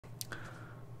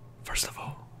First of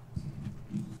all,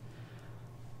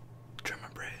 German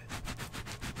bread.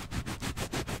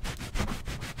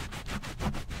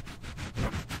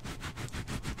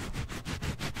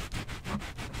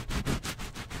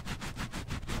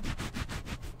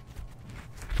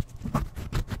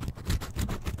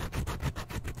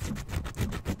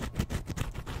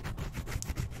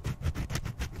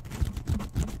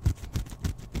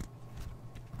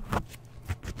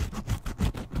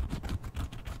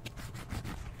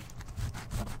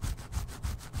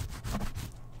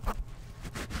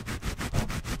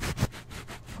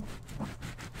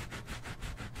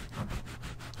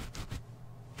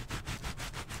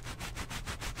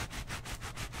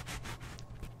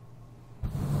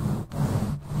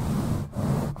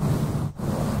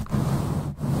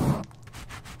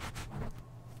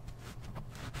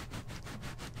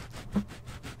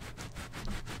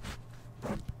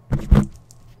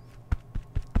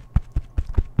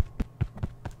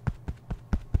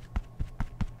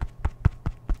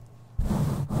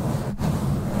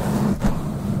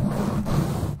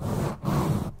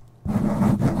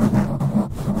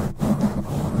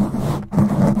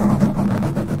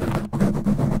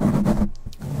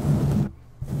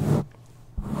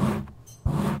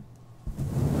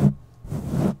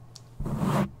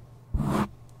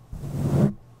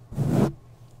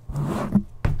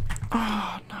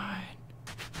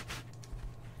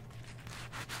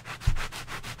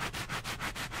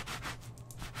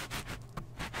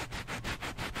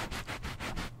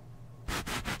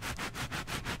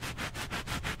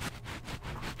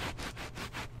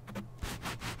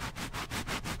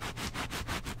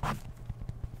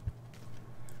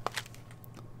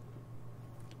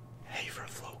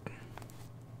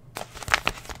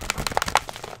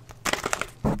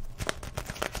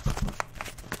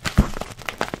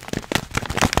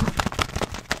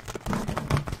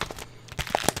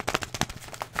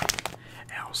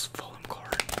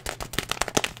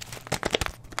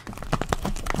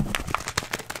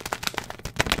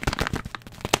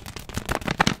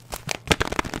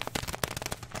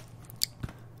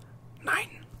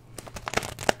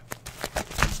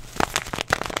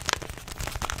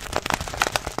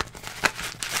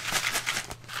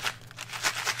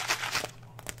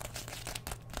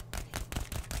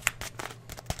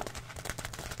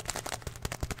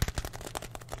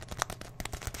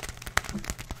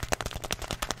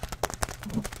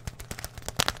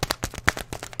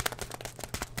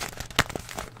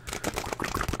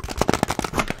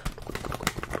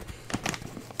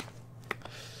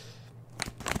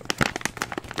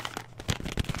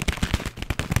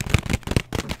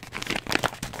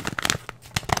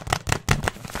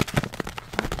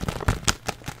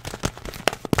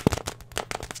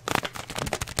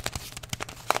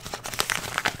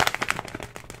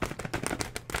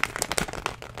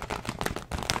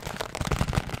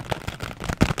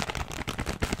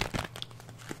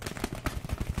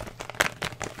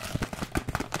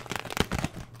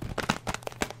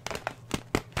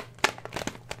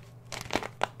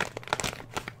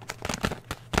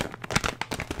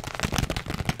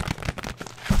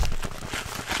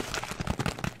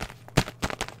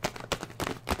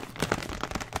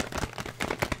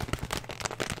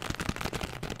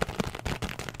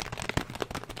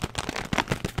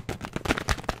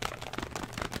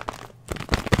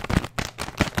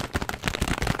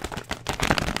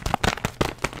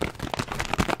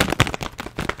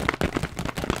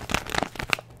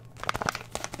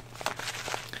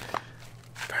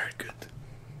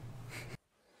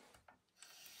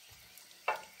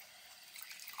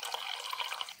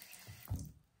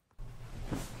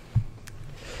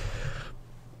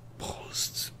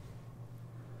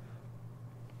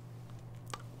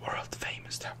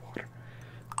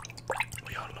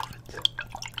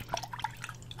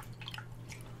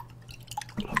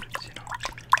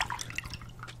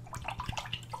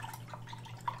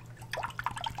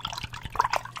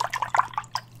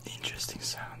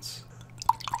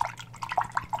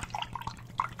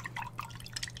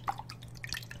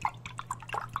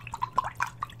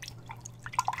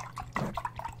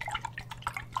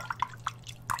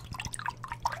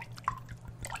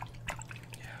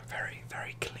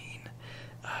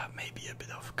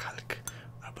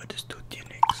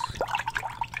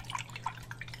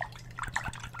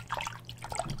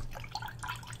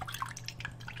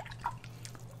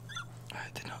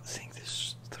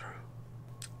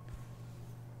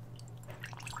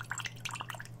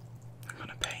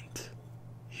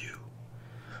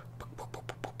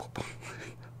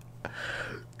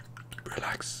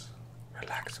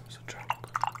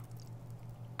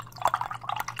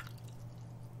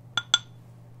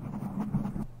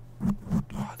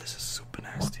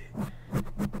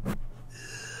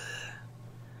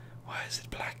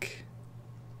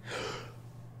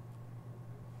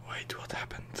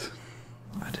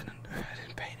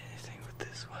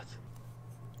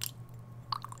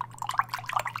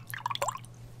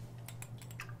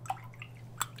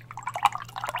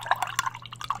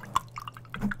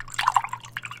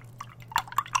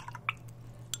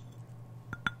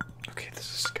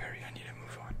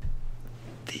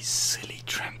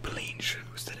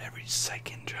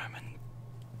 godforsaken German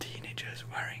teenagers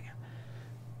wearing.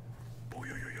 Oi,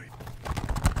 oi, oi, oi.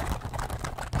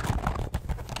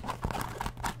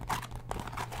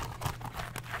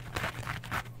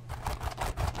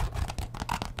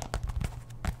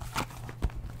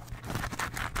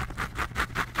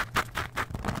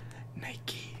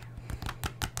 Nike.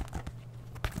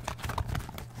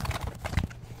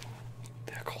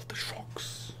 They're called the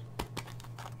shocks.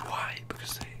 Why?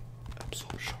 Because they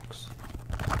absorb shocks.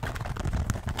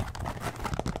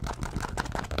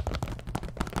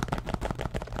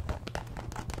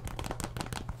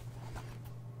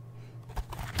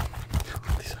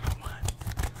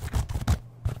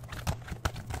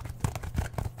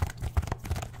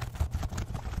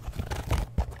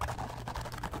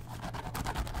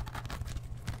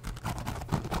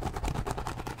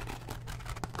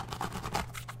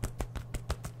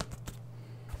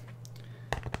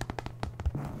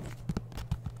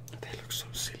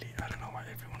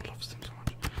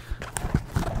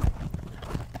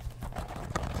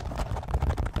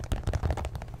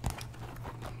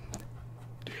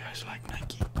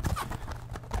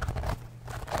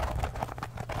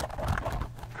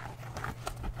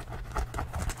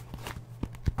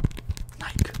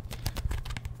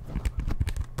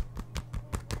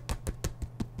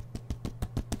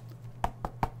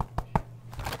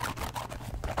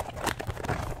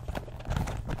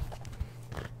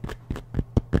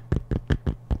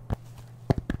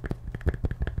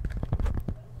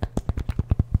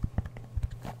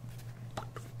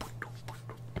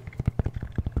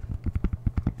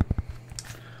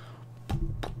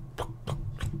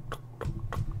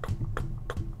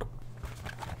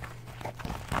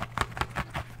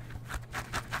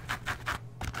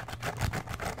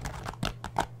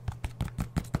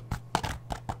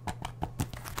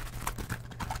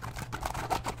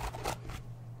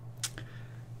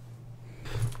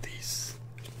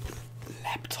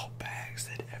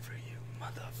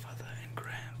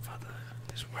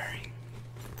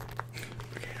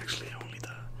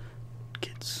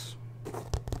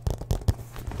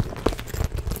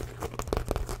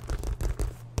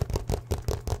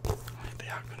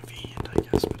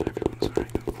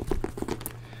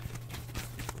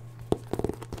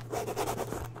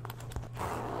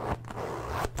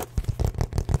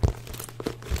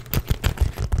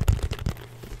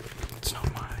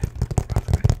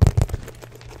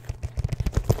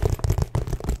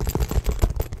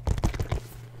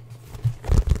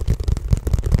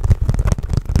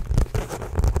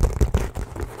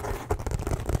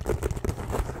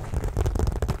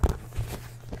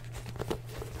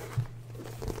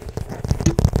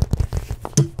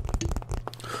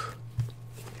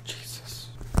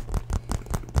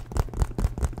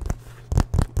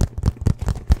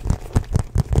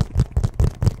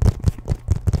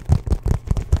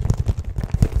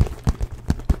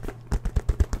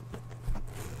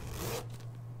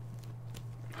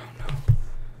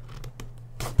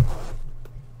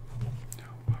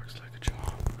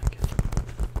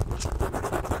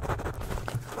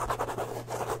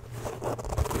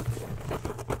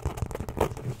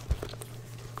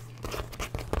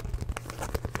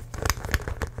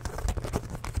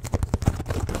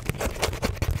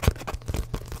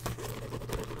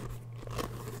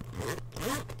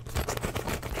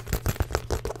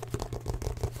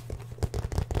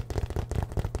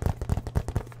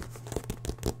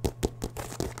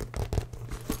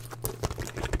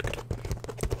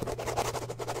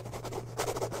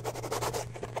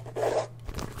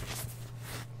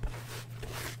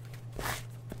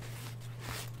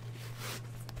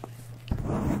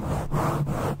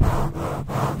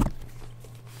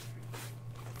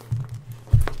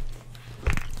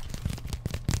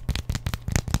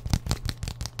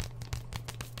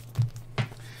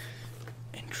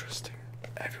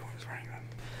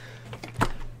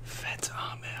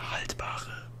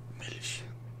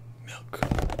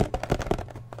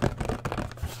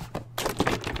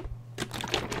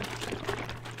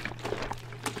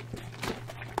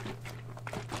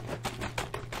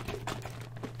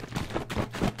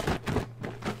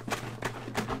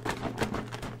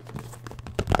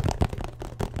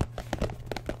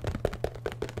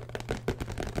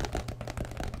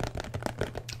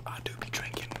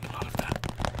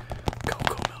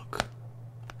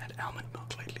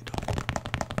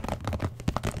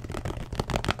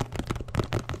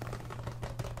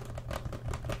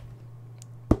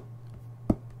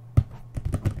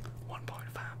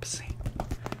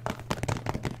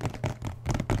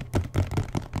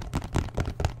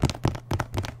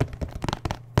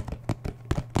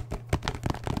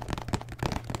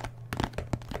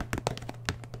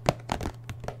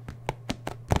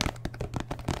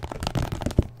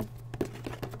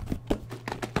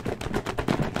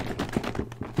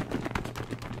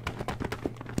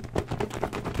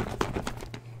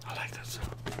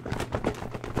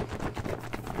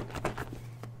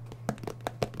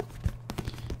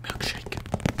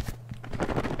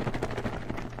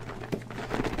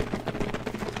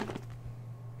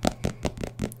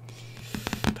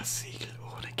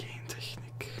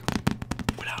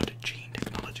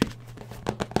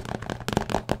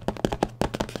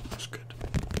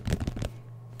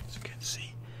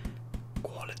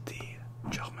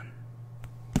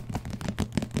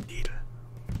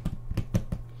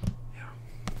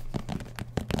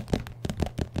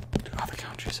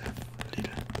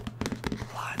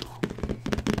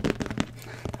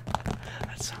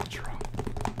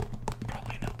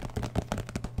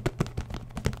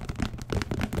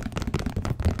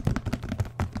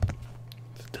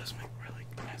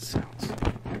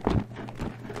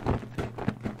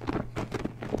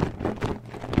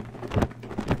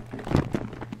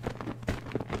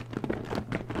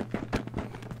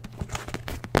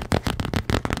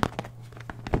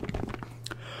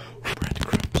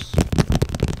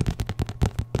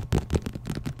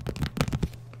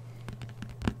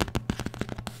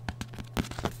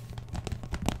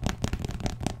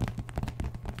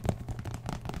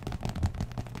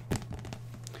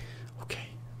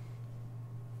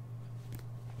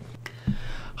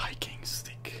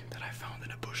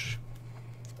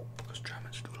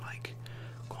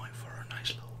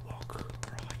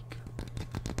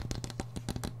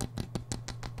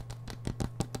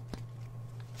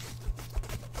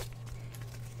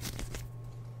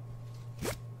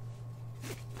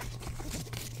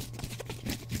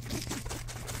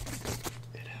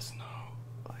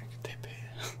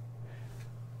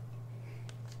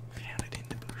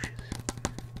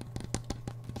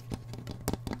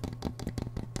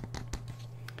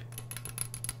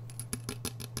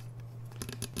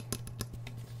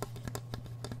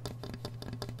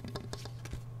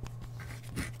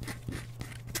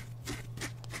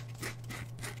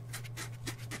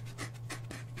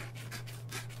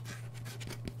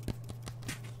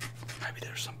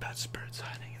 there's some bad spirits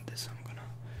hiding in this. I'm gonna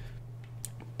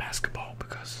basketball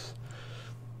because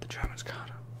the Germans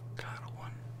kinda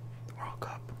won the World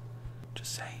Cup.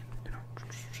 Just saying, you know,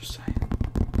 just saying.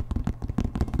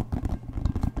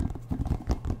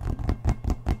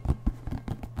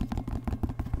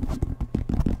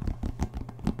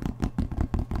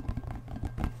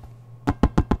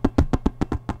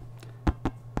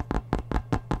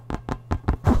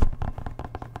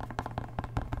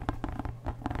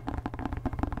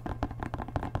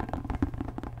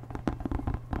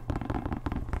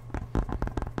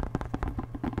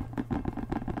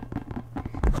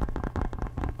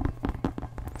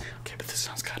 Okay, but this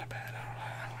sounds kind of bad.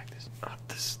 I don't like this.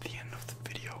 This is the end of the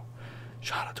video.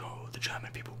 Shout out to all the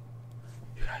German people.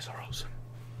 You guys are awesome.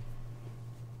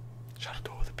 Shout out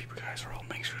to all the people. You guys are all.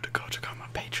 Make sure to go check out my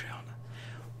Patreon.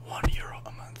 €1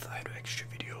 a month. I do extra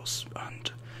videos,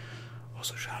 and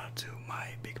also shout out to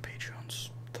my big Patreons,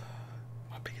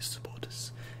 my biggest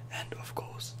supporters, and of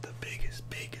course the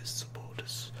biggest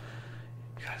supporters.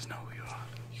 You guys know who you are.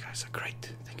 You guys are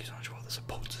great. Thank you so much for all the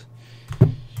support.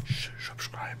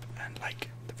 Subscribe and like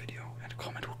the video and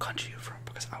comment what country you're from,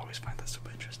 because I always find that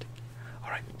super interesting.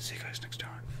 Alright, see you guys next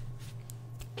time.